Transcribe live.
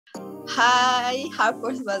Hi,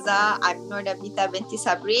 Harper's Bazaar. I'm Nur Dhabitah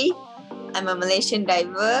Sabri. I'm a Malaysian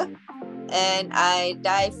diver and I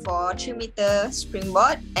dive for 3-meter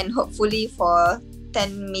springboard and hopefully for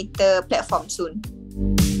 10-meter platform soon.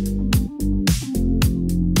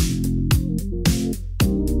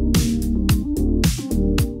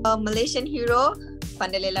 A Malaysian hero,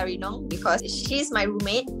 Pandalela Rinong, because she's my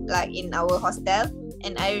roommate, like in our hostel,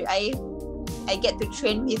 and I get to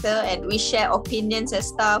train with her and we share opinions and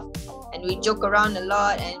stuff, and we joke around a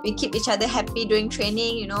lot and we keep each other happy during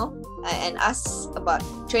training, and ask about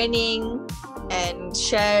training and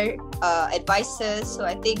share advices. So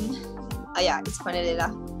I think, it's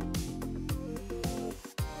Pandalela.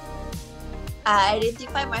 I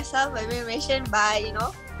identify myself by being Malaysian by,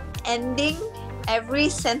 ending every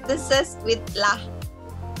sentences with lah.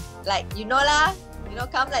 Like, lah,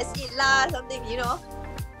 come let's eat lah, something,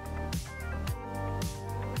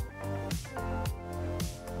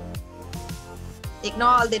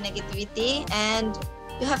 Ignore all the negativity and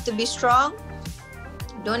you have to be strong.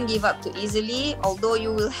 Don't give up too easily, although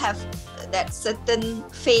you will have that certain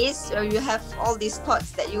phase where you have all these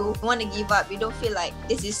thoughts that you want to give up. You don't feel like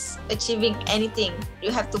this is achieving anything.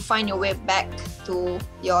 You have to find your way back to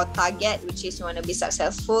your target, which is you want to be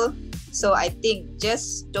successful. So I think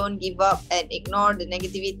just don't give up and ignore the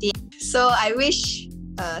negativity. So I wish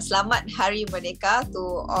Selamat Hari Merdeka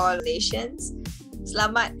to all Malaysians.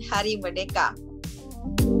 Selamat Hari Merdeka.